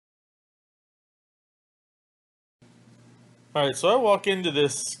All right, so I walk into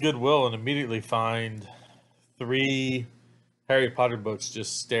this Goodwill and immediately find three Harry Potter books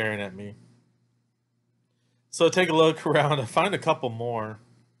just staring at me. So I take a look around, I find a couple more,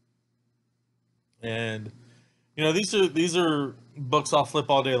 and these are books I'll flip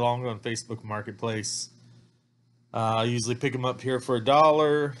all day long on Facebook Marketplace. I usually pick them up here for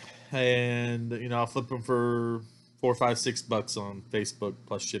 $1, and I'll flip them for 4, 5, $6 on Facebook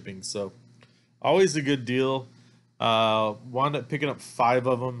plus shipping. So always a good deal. Wound up picking up five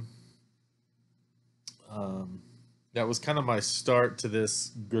of them. Um, that was kind of my start to this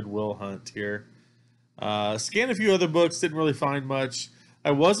Goodwill hunt here. Scanned a few other books, didn't really find much.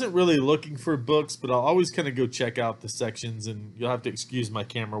 I wasn't really looking for books, but I'll always kind of go check out the sections, and you'll have to excuse my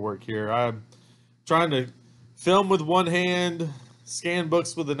camera work here. I'm trying to film with one hand, scan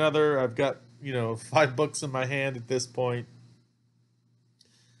books with another. I've got, five books in my hand at this point.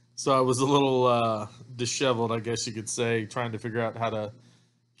 So I was a little disheveled, I guess you could say, trying to figure out how to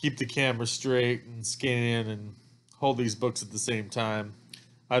keep the camera straight and scan and hold these books at the same time.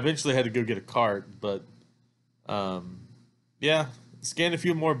 I eventually had to go get a cart, but um, yeah, scanned a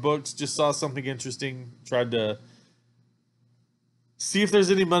few more books, just saw something interesting, tried to see if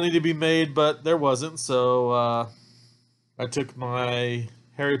there's any money to be made, but there wasn't. So I took my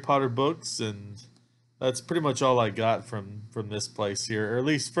Harry Potter books, and that's pretty much all I got from this place here, or at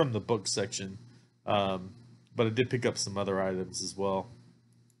least from the book section. Um, but I did pick up some other items as well.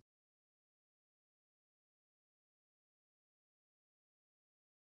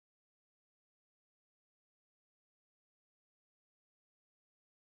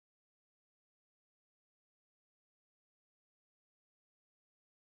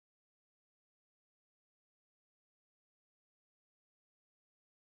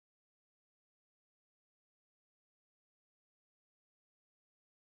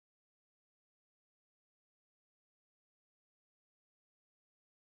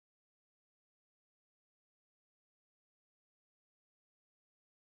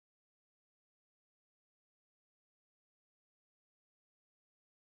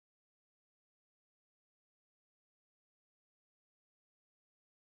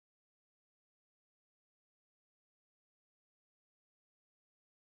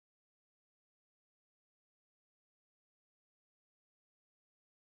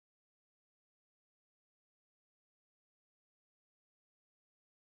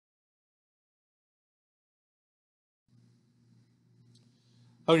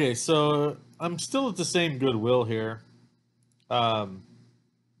 Okay, so I'm still at the same Goodwill here. Um,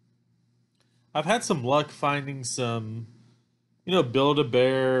 I've had some luck finding some, Build a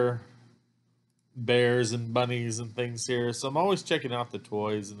Bear bears and bunnies and things here. So I'm always checking out the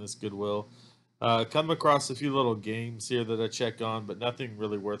toys in this Goodwill. Come across a few little games here that I check on, but nothing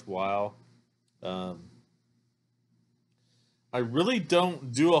really worthwhile. Um, I really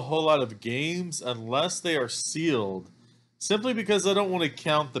don't do a whole lot of games unless they are sealed, simply because I don't want to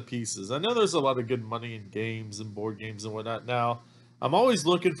count the pieces. I know there's a lot of good money in games and board games and whatnot. Now, I'm always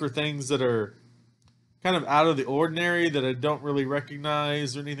looking for things that are kind of out of the ordinary that I don't really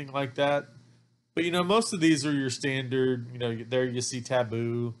recognize or anything like that. But most of these are your standard. There you see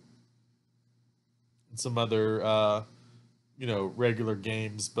Taboo and some other regular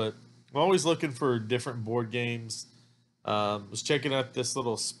games. But I'm always looking for different board games. Was checking out this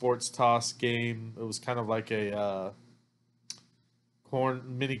little sports toss game. It was kind of like a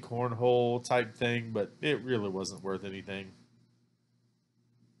mini cornhole type thing, but it really wasn't worth anything.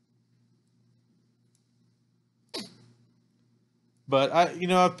 But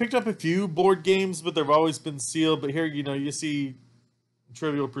I've picked up a few board games, but they've always been sealed. But here, you see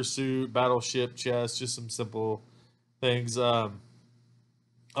Trivial Pursuit, Battleship, chess, just some simple things. I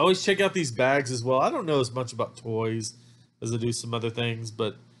always check out these bags as well. I don't know as much about toys as I do some other things,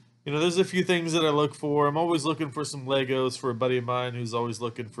 but there's a few things that I look for. I'm always looking for some Legos for a buddy of mine who's always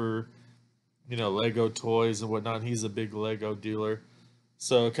looking for Lego toys and whatnot. He's a big Lego dealer,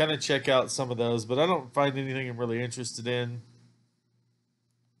 so kind of check out some of those. But I don't find anything I'm really interested in.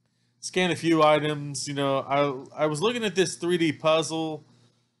 Scan a few items. I was looking at this 3D puzzle.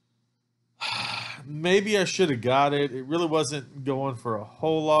 Maybe I should have got it. It really wasn't going for a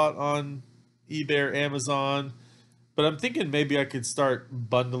whole lot on eBay or Amazon. But I'm thinking maybe I could start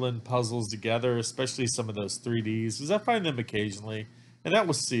bundling puzzles together, especially some of those 3Ds, because I find them occasionally. And that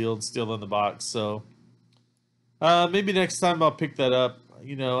was sealed, still in the box. So maybe next time I'll pick that up.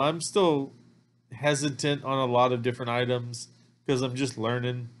 I'm still hesitant on a lot of different items because I'm just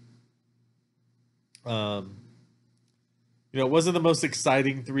learning. Um, it wasn't the most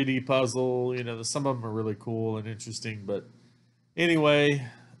exciting 3D puzzle. Some of them are really cool and interesting, but anyway,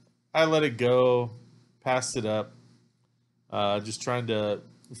 I let it go, passed it up. Just trying to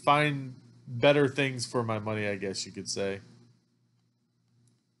find better things for my money, I guess you could say.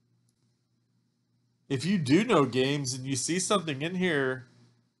 If you do know games and you see something in here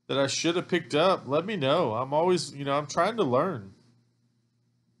that I should have picked up, let me know. I'm always, I'm trying to learn.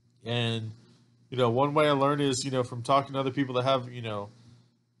 And, one way I learn is, from talking to other people that have,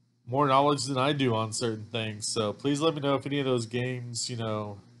 more knowledge than I do on certain things. So please let me know if any of those games, should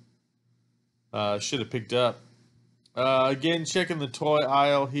have picked up. Again, checking the toy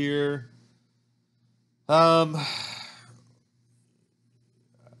aisle here. Um,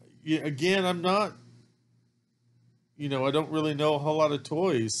 yeah, again, I'm not, I don't really know a whole lot of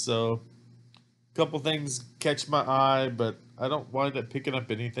toys. So a couple things catch my eye, but I don't wind up picking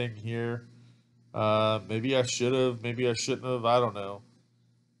up anything here. Maybe I should have, maybe I shouldn't have. I don't know.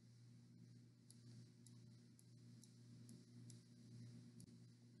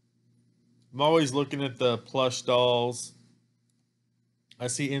 I'm always looking at the plush dolls. I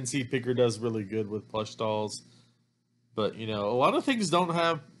see NC Picker does really good with plush dolls, but a lot of things don't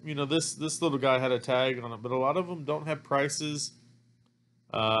have. This little guy had a tag on it, but a lot of them don't have prices.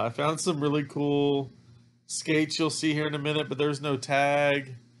 I found some really cool skates you'll see here in a minute, but there's no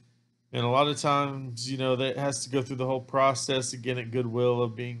tag. And a lot of times, that has to go through the whole process again at Goodwill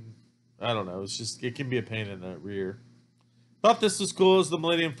of being, I don't know, it can be a pain in the rear. Thought this was cool as the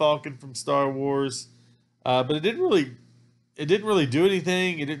Millennium Falcon from Star Wars, but it didn't really do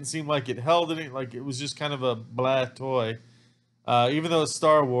anything. It didn't seem like it held anything. Like it was just kind of a blah toy. Even though it's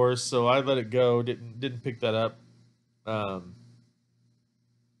Star Wars, so I let it go. Didn't pick that up. Um,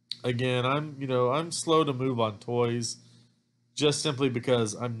 Again, I'm slow to move on toys, just simply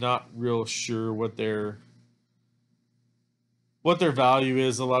because I'm not real sure what their value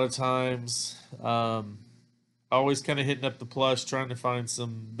is. A lot of times, always kind of hitting up the plush, trying to find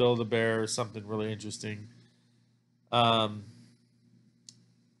some Build a Bear or something really interesting. Um,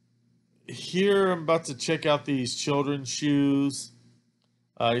 Here, I'm about to check out these children's shoes.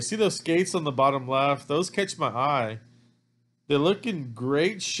 You see those skates on the bottom left? Those catch my eye. They look in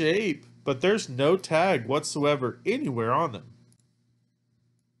great shape, but there's no tag whatsoever anywhere on them.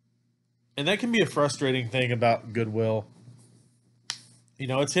 And that can be a frustrating thing about Goodwill.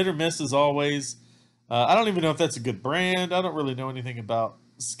 It's hit or miss as always. I don't even know if that's a good brand. I don't really know anything about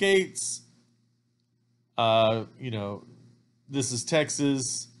skates. Uh, you know, this is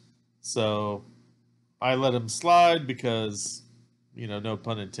Texas, so I let him slide because, no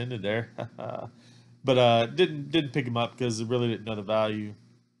pun intended there. But didn't pick him up because I really didn't know the value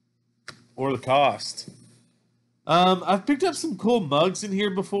or the cost. I've picked up some cool mugs in here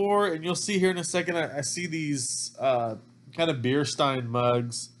before, and you'll see here in a second. I see these kind of beer stein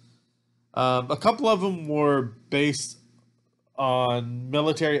mugs. A couple of them were based on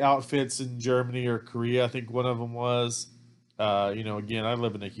military outfits in Germany or Korea. I think one of them was. Again, I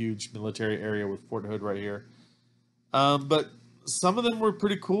live in a huge military area with Fort Hood right here. But some of them were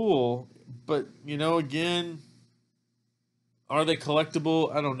pretty cool. But again, are they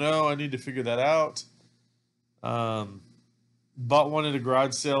collectible? I don't know. I need to figure that out. Um, Bought one at a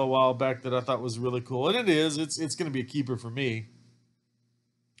garage sale a while back that I thought was really cool, and it is. It's going to be a keeper for me,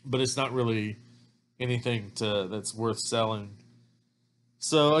 but it's not really anything to that's worth selling.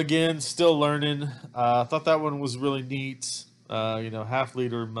 So again, still learning. I thought that one was really neat.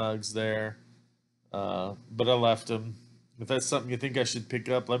 Half-liter mugs there, but I left them. If that's something you think I should pick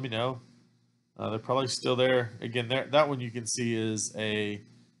up, let me know. They're probably still there. Again, that one you can see is a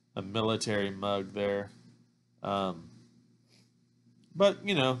military mug there. Um, but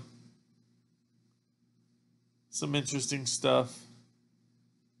some interesting stuff.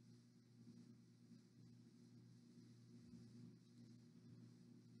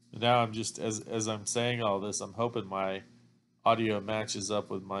 Now I'm just as I'm saying all this, I'm hoping my audio matches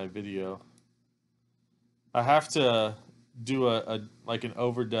up with my video. I have to do a like an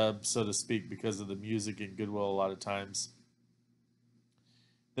overdub, so to speak, because of the music in Goodwill a lot of times.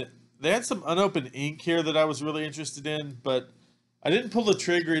 They they had some unopened ink here that I was really interested in, but I didn't pull the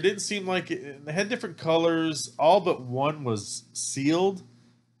trigger. It didn't seem like they had different colors. All but one was sealed.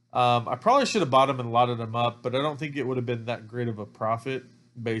 I probably should have bought them and lotted them up, but I don't think it would have been that great of a profit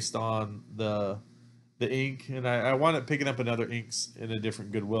based on the ink. And I wound up picking up another inks in a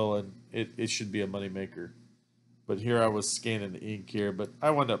different Goodwill, and it should be a moneymaker. But here I was scanning the ink here, but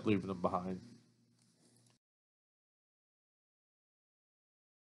I wound up leaving them behind.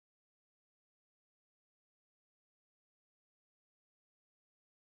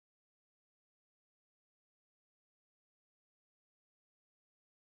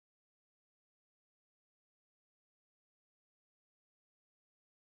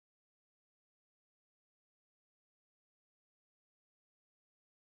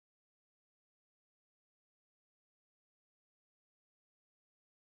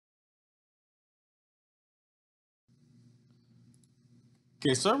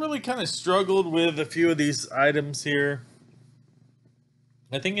 Okay, so I really kind of struggled with a few of these items here.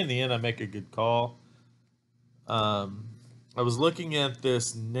 I think in the end I make a good call. Um, I was looking at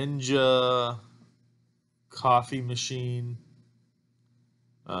this Ninja coffee machine.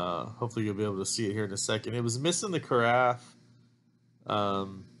 Hopefully you'll be able to see it here in a second. It was missing the carafe,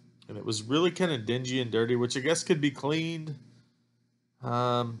 and it was really kind of dingy and dirty, which I guess could be cleaned.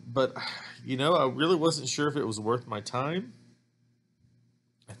 But I really wasn't sure if it was worth my time.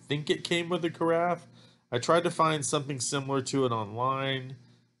 I think it came with a carafe. I tried to find something similar to it online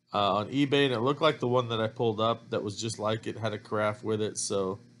on eBay, and it looked like the one that I pulled up that was just like it had a carafe with it.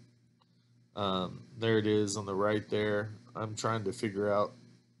 So there it is on the right there. I'm trying to figure out,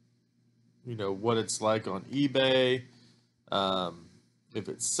 what it's like on eBay. Um, if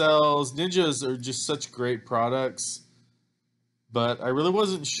it sells. Ninjas are just such great products, but I really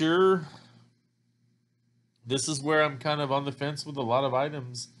wasn't sure. This is where I'm kind of on the fence with a lot of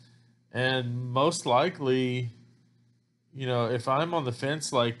items, and most likely, if I'm on the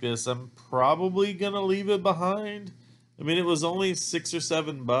fence like this, I'm probably gonna leave it behind. I mean, it was only $6 or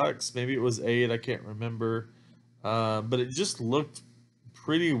 $7. Maybe it was eight. I can't remember. But it just looked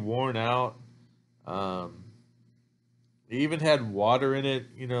pretty worn out. Um, it even had water in it.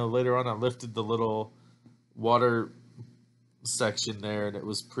 Later on, I lifted the little water section there, and it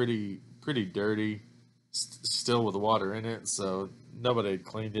was pretty dirty, still with water in it. So nobody had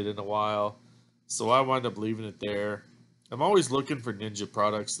cleaned it in a while. So I wound up leaving it there. I'm always looking for Ninja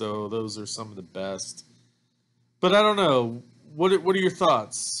products, though. Those are some of the best. But I don't know. What are your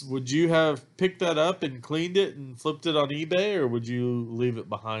thoughts? Would you have picked that up and cleaned it and flipped it on eBay, or would you leave it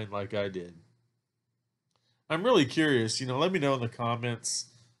behind like I did? I'm really curious. Let me know in the comments.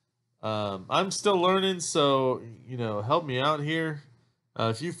 I'm still learning, so help me out here.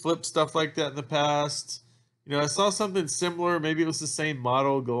 If you flipped stuff like that in the past, I saw something similar. Maybe it was the same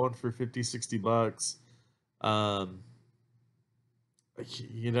model going for 50, $60. Um,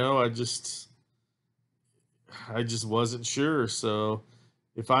 you know, I just I just wasn't sure. So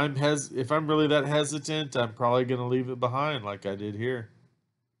if I'm really that hesitant, I'm probably gonna leave it behind like I did here.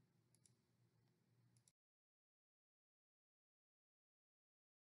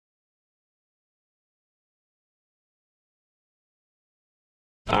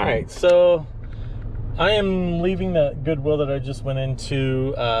 All right, so I am leaving that Goodwill that I just went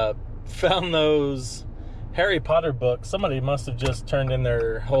into. Found those Harry Potter books. Somebody must have just turned in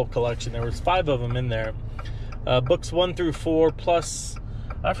their whole collection. There was 5 of them in there. Books 1 through 4, plus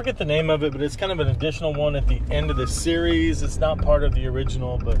I forget the name of it, but it's kind of an additional one at the end of the series. It's not part of the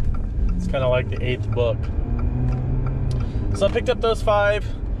original, but it's kind of like the 8th book. So I picked up those 5,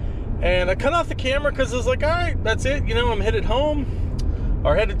 and I cut off the camera because I was like, all right, that's it. I'm headed home,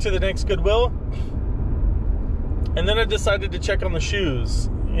 or headed to the next Goodwill. And then I decided to check on the shoes.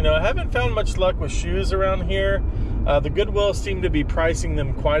 I haven't found much luck with shoes around here. The Goodwill seem to be pricing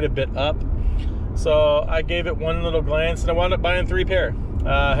them quite a bit up. So I gave it one little glance, and I wound up buying 3 pair.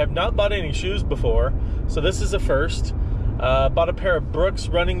 I have not bought any shoes before, so this is a first. Bought a pair of Brooks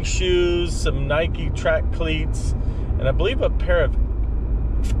running shoes, some Nike track cleats, and I believe a pair of,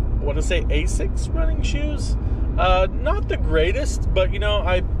 Asics running shoes. Not the greatest, but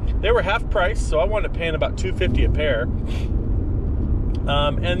they were half price, so I wound up paying about $2.50 a pair.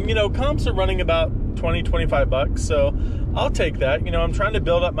 And comps are running about $20-$25, so I'll take that. I'm trying to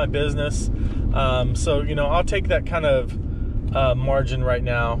build up my business, so I'll take that kind of margin right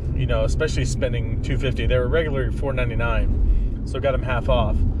now. Especially spending $2.50. They were regularly $4.99, so got them half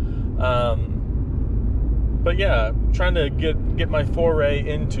off. But yeah, trying to get my foray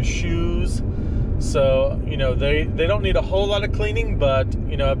into shoes. So, they don't need a whole lot of cleaning, but,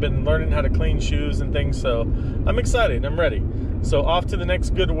 I've been learning how to clean shoes and things, so I'm excited. I'm ready. So off to the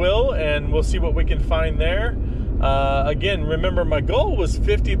next Goodwill, and we'll see what we can find there. Again, remember, my goal was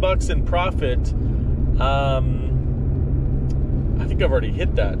 $50 in profit. I think I've already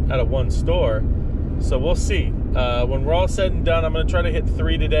hit that out of one store. So we'll see. When we're all said and done, I'm going to try to hit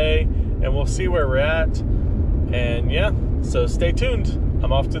 3 today, and we'll see where we're at. And yeah, so stay tuned.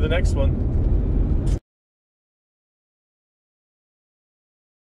 I'm off to the next one.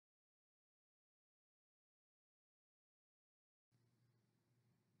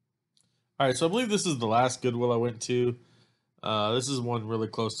 All right, so I believe this is the last Goodwill I went to. This is one really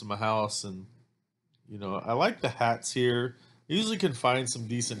close to my house, and I like the hats here. I usually can find some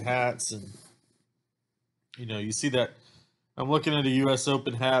decent hats, and you see that I'm looking at a U.S.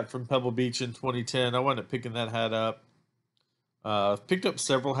 Open hat from Pebble Beach in 2010. I wound up picking that hat up. I've picked up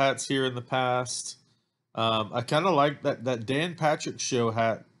several hats here in the past. I kind of like that Dan Patrick Show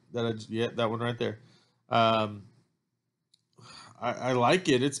hat that one right there. Um, I like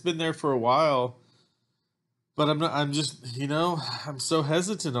it. It's been there for a while, but I'm just, I'm so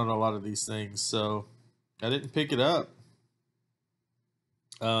hesitant on a lot of these things, so I didn't pick it up.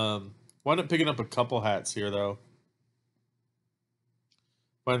 Wound up picking up a couple hats here though.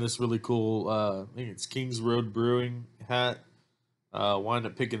 Find this really cool. I think it's Kings Road Brewing hat. Wind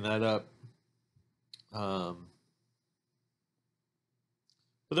up picking that up. Um,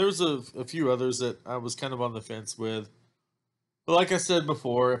 but there was a few others that I was kind of on the fence with. But like I said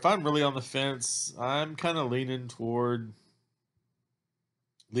before, if I'm really on the fence, I'm kind of leaning toward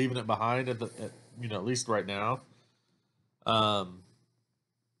leaving it behind at least right now. Um,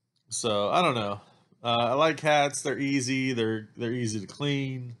 so I don't know. I like hats. They're easy. They're easy to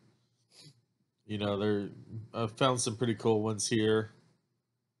clean. I've found some pretty cool ones here,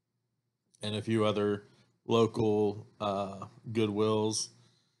 and a few other local Goodwills.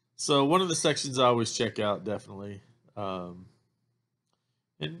 So one of the sections I always check out definitely, and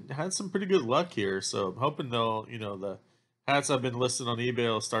had some pretty good luck here. So I'm hoping the hats I've been listing on eBay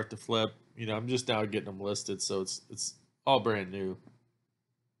will start to flip. I'm just now getting them listed, so it's all brand new.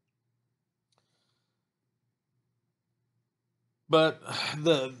 But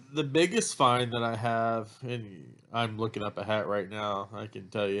the biggest find that I have, and I'm looking up a hat right now, I can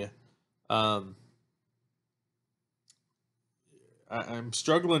tell you. Um, I'm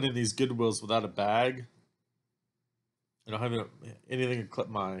struggling in these Goodwills without a bag. I don't have anything to clip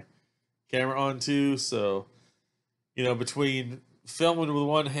my camera onto, so between filming with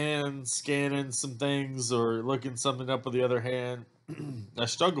one hand, scanning some things, or looking something up with the other hand, I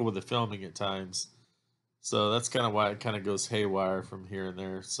struggle with the filming at times. So that's kind of why it kind of goes haywire from here and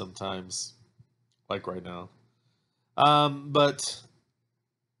there sometimes, like right now. But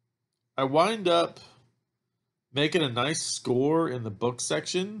I wind up making a nice score in the book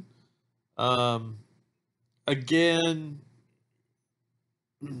section. Again,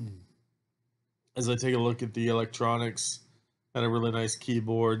 as I take a look at the electronics, had a really nice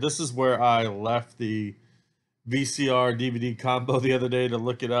keyboard. This is where I left the VCR DVD combo the other day to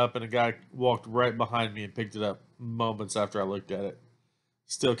look it up, and a guy walked right behind me and picked it up moments after I looked at it.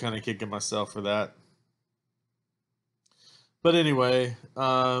 Still kind of kicking myself for that. But anyway,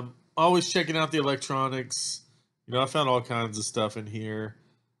 always checking out the electronics. I found all kinds of stuff in here.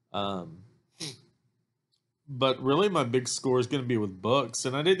 But really my big score is going to be with books.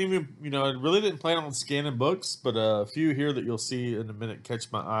 And I didn't even, I really didn't plan on scanning books, but a few here that you'll see in a minute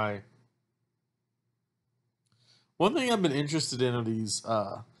catch my eye. One thing I've been interested in are these,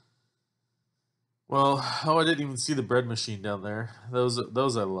 I didn't even see the bread machine down there. Those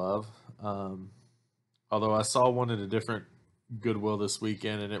I love. Although I saw one at a different Goodwill this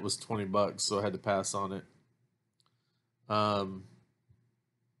weekend and it was $20, so I had to pass on it.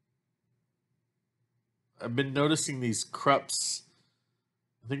 I've been noticing these Krups.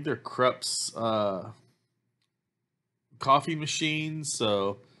 I think they're Krups coffee machines.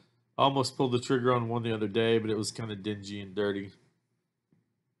 So I almost pulled the trigger on one the other day, but it was kind of dingy and dirty.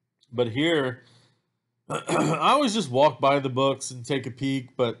 But here, I always just walk by the books and take a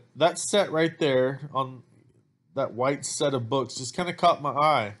peek. But that set right there on that white set of books just kind of caught my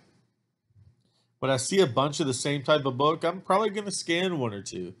eye. When I see a bunch of the same type of book, I'm probably going to scan one or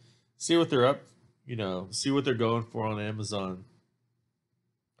two, see what they're up, see what they're going for on Amazon.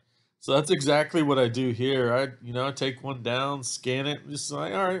 So that's exactly what I do here. I take one down, scan it, just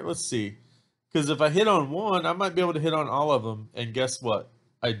like, all right, let's see. Because if I hit on one, I might be able to hit on all of them. And guess what?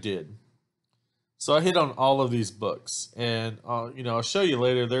 I did. So I hit on all of these books, and I'll show you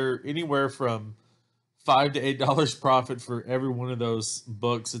later. They're anywhere from $5 to $8 profit for every one of those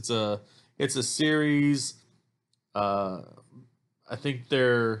books. It's a series. I think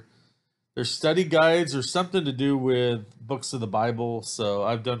they're study guides or something to do with books of the Bible. So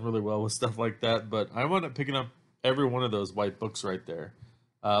I've done really well with stuff like that. But I wound up picking up every one of those white books right there,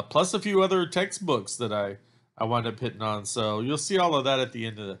 plus a few other textbooks that I wound up hitting on. So you'll see all of that at the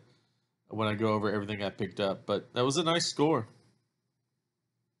end when I go over everything I picked up. But that was a nice score.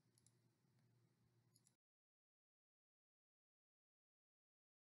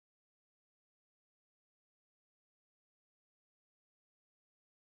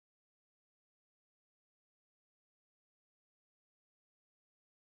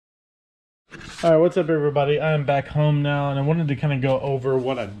 All right, what's up, everybody? I'm back home now, and I wanted to kind of go over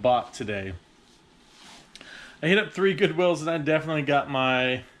what I bought today. I hit up 3 Goodwills, and I definitely got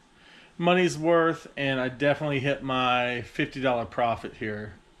my money's worth, and I definitely hit my $50 profit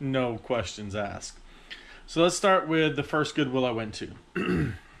here. No questions asked. So let's start with the first Goodwill I went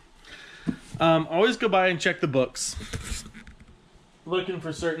to. Always go by and check the books. Looking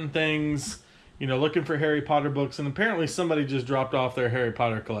for certain things. you know, looking for Harry Potter books, and apparently somebody just dropped off their Harry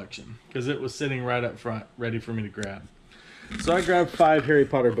Potter collection because it was sitting right up front, ready for me to grab. So I grabbed 5 Harry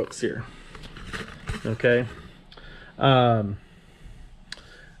Potter books here. Okay.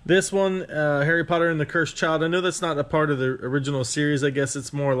 This one, Harry Potter and the Cursed Child. I know that's not a part of the original series. I guess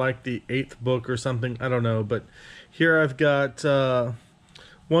it's more like the 8th book or something. I don't know. But here I've got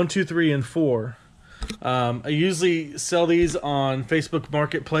 1, 2, 3, and 4. I usually sell these on Facebook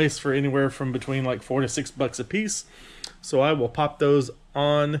Marketplace for anywhere from between like $4 to $6 a piece. So I will pop those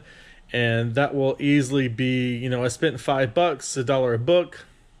on, and that will easily be, you know, I spent $5, $1 a book.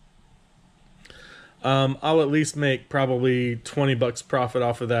 I'll at least make probably $20 profit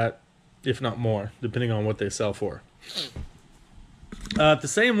off of that, if not more, depending on what they sell for. The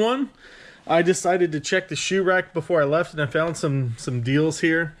same one, I decided to check the shoe rack before I left, and I found some deals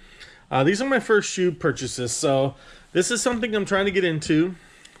here. These are my first shoe purchases, so this is something I'm trying to get into.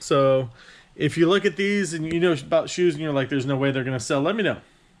 So if you look at these and you know about shoes and you're like, there's no way they're going to sell, let me know.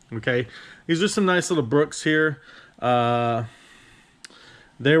 Okay, these are some nice little Brooks here. They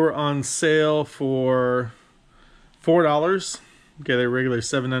were on sale for $4. Okay, they're regularly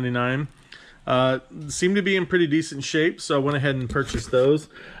 $7.99. Seem to be in pretty decent shape, so I went ahead and purchased those.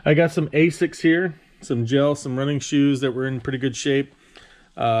 I got some Asics here, some gel, some running shoes that were in pretty good shape.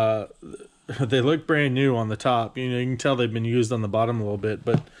 They look brand new on the top. You know, you can tell they've been used on the bottom a little bit,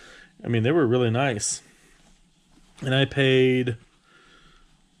 but I mean, they were really nice. And I paid,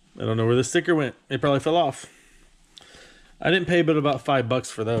 I don't know where the sticker went. It probably fell off. I didn't pay but about $5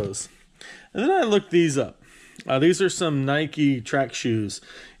 for those. And then I looked these up. These are some Nike track shoes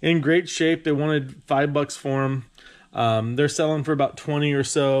in great shape. They wanted $5 for them. They're selling for about 20 or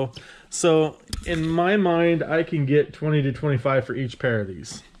so. So in my mind, I can get 20 to 25 for each pair of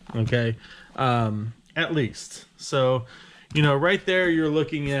these. Okay. At least. So, you know, right there, you're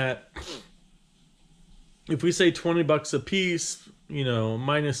looking at, if we say $20 a piece, you know,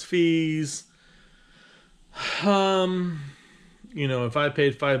 minus fees, you know, if I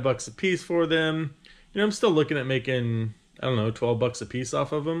paid $5 a piece for them, you know, I'm still looking at making, I don't know, $12 a piece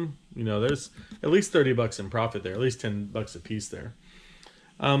off of them. You know, there's at least $30 in profit there, at least $10 a piece there.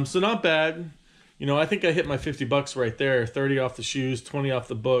 So not bad. You know, I think I hit my $50 right there. 30 off the shoes, 20 off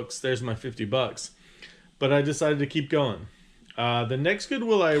the books. There's my $50. But I decided to keep going. The next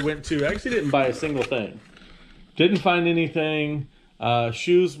Goodwill I went to, I actually didn't buy a single thing. Didn't find anything.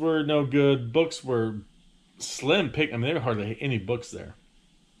 Shoes were no good. Books were slim pick. I mean, there were hardly any books there.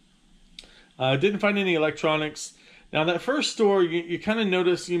 Didn't find any electronics. Now, that first store, you kind of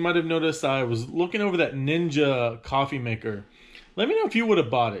noticed, you might have noticed I was looking over that Ninja coffee maker. Let me know if you would have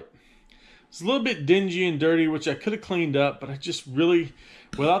bought it. It's a little bit dingy and dirty, which I could have cleaned up, but I just really,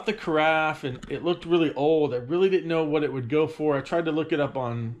 without the carafe, and it looked really old, I really didn't know what it would go for. I tried to look it up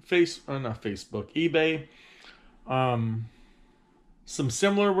on not Facebook, eBay. Some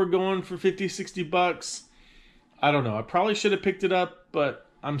similar were going for $50, $60. I don't know. I probably should have picked it up, but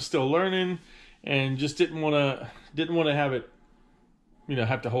I'm still learning and just didn't want to have it, you know,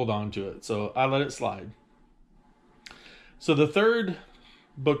 have to hold on to it. So I let it slide. So the third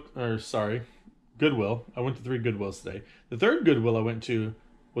Goodwill. I went to 3 Goodwills today. The third Goodwill I went to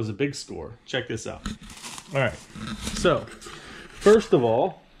was a big store. Check this out. All right. So first of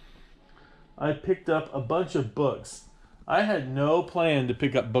all, I picked up a bunch of books. I had no plan to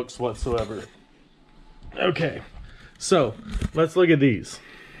pick up books whatsoever. Okay. So let's look at these.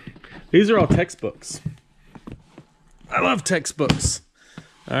 These are all textbooks. I love textbooks.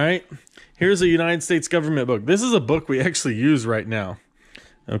 All right. Here's a United States government book. This is a book we actually use right now.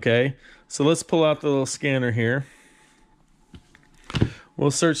 Okay. So let's pull out the little scanner here. We'll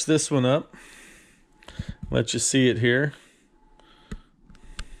search this one up. Let you see it here.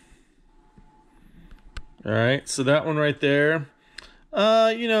 All right. So that one right there.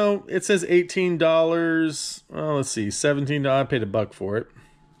 You know, it says $18. Well, let's see, $17. I paid $1 for it.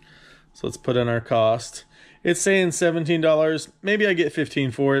 So let's put in our cost. It's saying $17. Maybe I get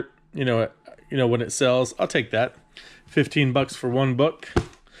 15 for it. You know when it sells, I'll take that. $15 for one book.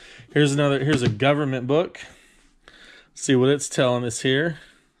 Here's a government book. See what it's telling us here.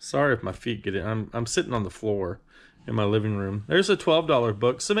 Sorry if my feet get it. I'm sitting on the floor in my living room. There's a $12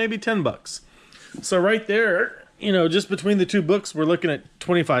 book, so maybe $10. So right there, you know, just between the 2 books, we're looking at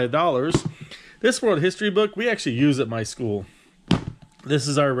 $25. This world history book, we actually use at my school. This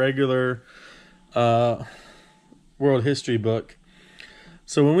is our regular world history book.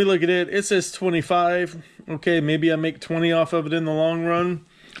 So when we look at it, it says 25. Okay, maybe I make 20 off of it in the long run.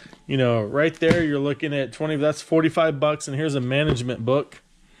 You know, right there, you're looking at 20. That's $45. And here's a management book.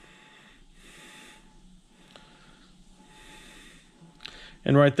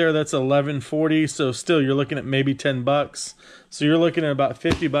 And right there, that's $11.40. So still, you're looking at maybe $10. So you're looking at about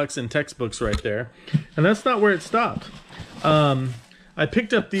 $50 in textbooks right there. And that's not where it stopped. I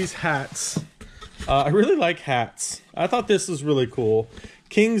picked up these hats. I really like hats. I thought this was really cool.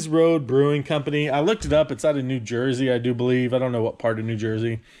 Kings Road Brewing Company. I looked it up. It's out of New Jersey, I do believe. I don't know what part of New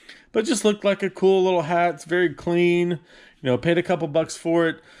Jersey. But it just looked like a cool little hat. It's very clean. Paid a couple bucks for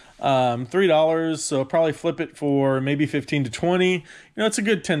it. $3, so I'll probably flip it for maybe 15 to 20. It's a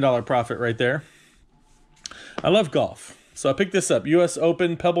good $10 profit right there. I love golf. So I picked this up. US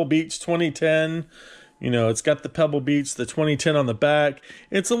Open Pebble Beach 2010. It's got the Pebble Beach, the 2010 on the back.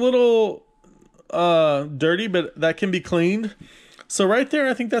 It's a little dirty, but that can be cleaned. So right there,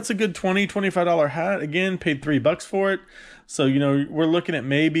 I think that's a good $20, $25 hat. Again, paid $3 for it. So, we're looking at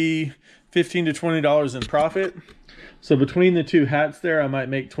maybe $15 to $20 in profit. So between the two hats there, I might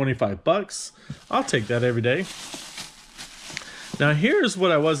make $25. I'll take that every day. Now here's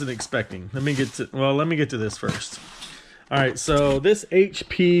what I wasn't expecting. Let me get to this first. All right, so this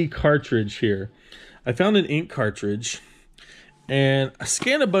HP cartridge here. I found an ink cartridge, and I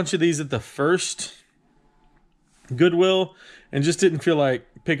scanned a bunch of these at the first Goodwill and just didn't feel like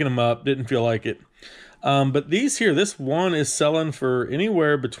picking them up, didn't feel like it. But these here, this one is selling for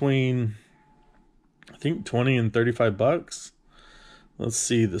anywhere between, I think, 20 and $35. Let's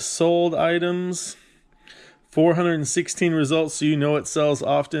see, the sold items, 416 results, so it sells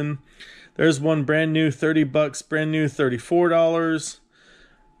often. There's one brand new, $30, brand new, $34,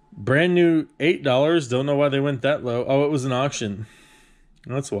 brand new, $8. Don't know why they went that low. Oh, it was an auction.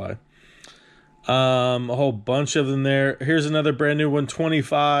 That's why. A whole bunch of them there. Here's another brand new one,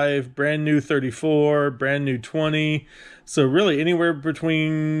 25, brand new 34, brand new 20. So really anywhere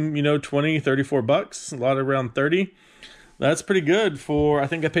between, 20, $34, a lot around 30. That's pretty good for, I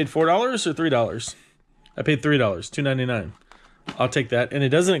think I paid $4 or $3. I paid $3, $2.99. I'll take that. And it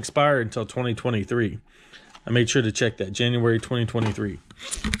doesn't expire until 2023. I made sure to check that, January 2023.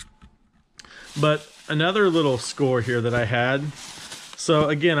 But another little score here that I had. So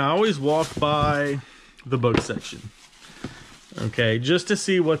again, I always walk by the book section, okay, just to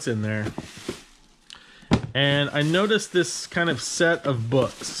see what's in there. And I noticed this kind of set of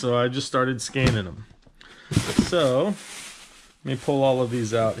books, so I just started scanning them. So let me pull all of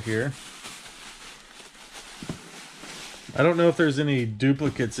these out here. I don't know if there's any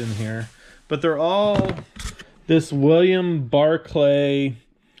duplicates in here, but they're all this William Barclay,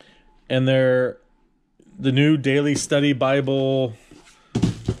 and they're the new daily study Bible,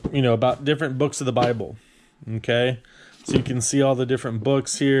 about different books of the Bible. Okay, so you can see all the different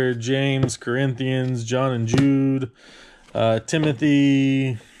books here: James, Corinthians, John and Jude,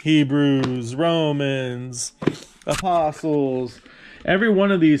 Timothy, Hebrews, Romans, Apostles. Every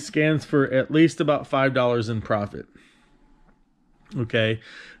one of these scans for at least about $5 in profit. Okay,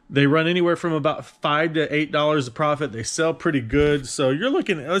 they run anywhere from about $5 to $8 a profit. They sell pretty good. So you're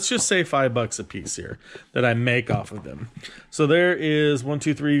looking at, let's just say $5 a piece here that I make off of them. So there is 1,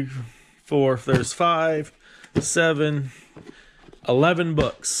 2, 3, 4. There's 5, 7, 11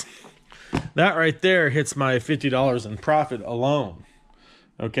 books. That right there hits my $50 in profit alone.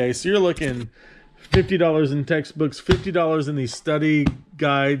 Okay, so you're looking $50 in textbooks, $50 in these study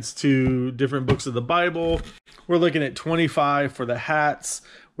guides to different books of the Bible. We're looking at $25 for the hats.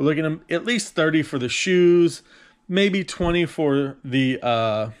 We're looking at least $30 for the shoes, maybe $20 for the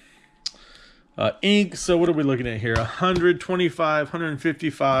ink. So what are we looking at here? $125,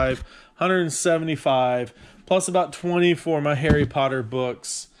 $155, $175, plus about $20 for my Harry Potter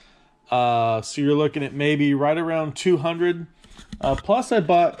books. So you're looking at maybe right around $200. Plus I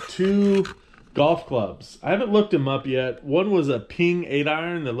bought 2 golf clubs. I haven't looked them up yet. One was a Ping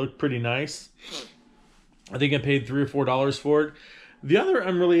 8-iron that looked pretty nice. I think I paid $3 or $4 for it. The other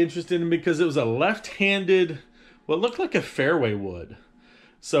I'm really interested in because it was a left-handed, what looked like a fairway wood.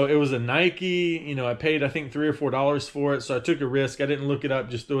 So it was a Nike, I paid I think $3 or $4 for it. So I took a risk. I didn't look it up,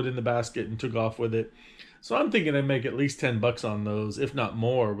 just threw it in the basket and took off with it. So I'm thinking I'd make at least $10 on those, if not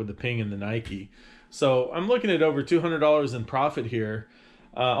more, with the Ping and the Nike. So I'm looking at over $200 in profit here.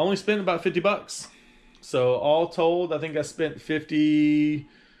 Only spent about $50. So all told, I think I spent 50.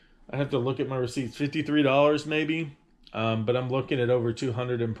 I have to look at my receipts, $53 maybe. But I'm looking at over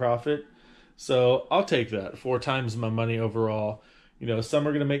 200 in profit. So I'll take that, 4 times my money overall. Some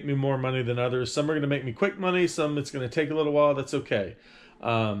are going to make me more money than others. Some are going to make me quick money. Some it's going to take a little while. That's okay.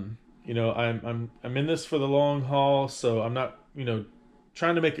 I'm in this for the long haul. So I'm not,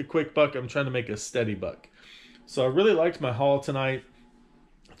 trying to make a quick buck. I'm trying to make a steady buck. So I really liked my haul tonight.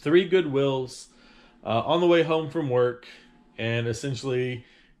 3 Goodwills on the way home from work. And essentially,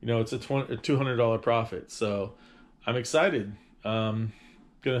 it's a $200 profit. So I'm excited.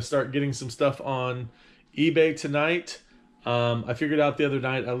 Gonna start getting some stuff on eBay tonight. I figured out the other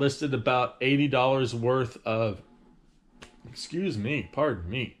night I listed about $80 worth of, excuse me, pardon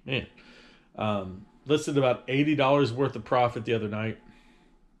me, man. Listed about $80 worth of profit the other night.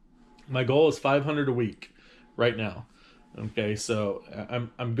 My goal is 500 a week right now. Okay, so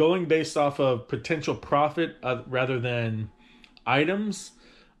I'm going based off of potential profit rather than items.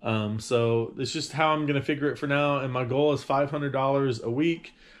 So it's just how I'm going to figure it for now. And my goal is $500 a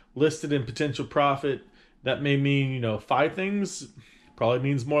week listed in potential profit. That may mean, 5 things. Probably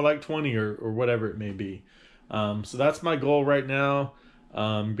means more like 20 or whatever it may be. So that's my goal right now.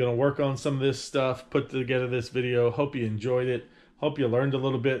 I'm going to work on some of this stuff, put together this video. Hope you enjoyed it. Hope you learned a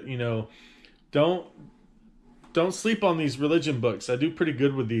little bit. Don't sleep on these religion books. I do pretty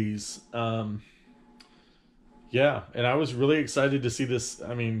good with these. Yeah, and I was really excited to see this.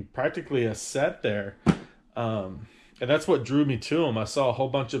 I mean, practically a set there. And that's what drew me to them. I saw a whole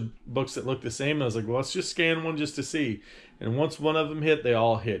bunch of books that looked the same. And I was like, well, let's just scan one just to see. And once one of them hit, they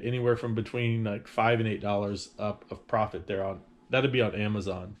all hit. Anywhere from between like $5 and $8 up of profit there on. That'd be on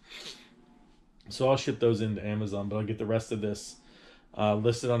Amazon. So I'll ship those into Amazon, but I'll get the rest of this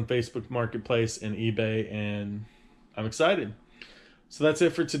listed on Facebook Marketplace and eBay, and I'm excited. So that's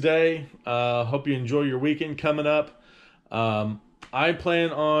it for today. Hope you enjoy your weekend coming up. I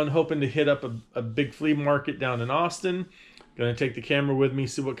plan on hoping to hit up a big flea market down in Austin. Going to take the camera with me,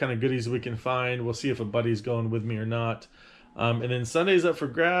 see what kind of goodies we can find. We'll see if a buddy's going with me or not. And then Sunday's up for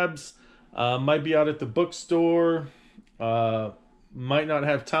grabs. Might be out at the bookstore. Might not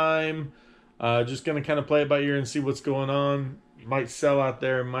have time. Just going to kind of play it by ear and see what's going on. Might sell out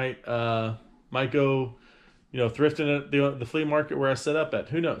there. Might go, thrifting at the flea market where I set up at.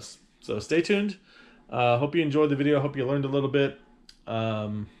 Who knows? So stay tuned. Hope you enjoyed the video. Hope you learned a little bit.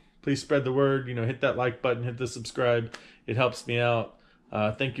 Please spread the word. Hit that like button. Hit the subscribe. It helps me out.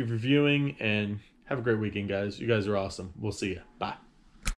 Thank you for viewing, and have a great weekend, guys. You guys are awesome. We'll see you. Bye.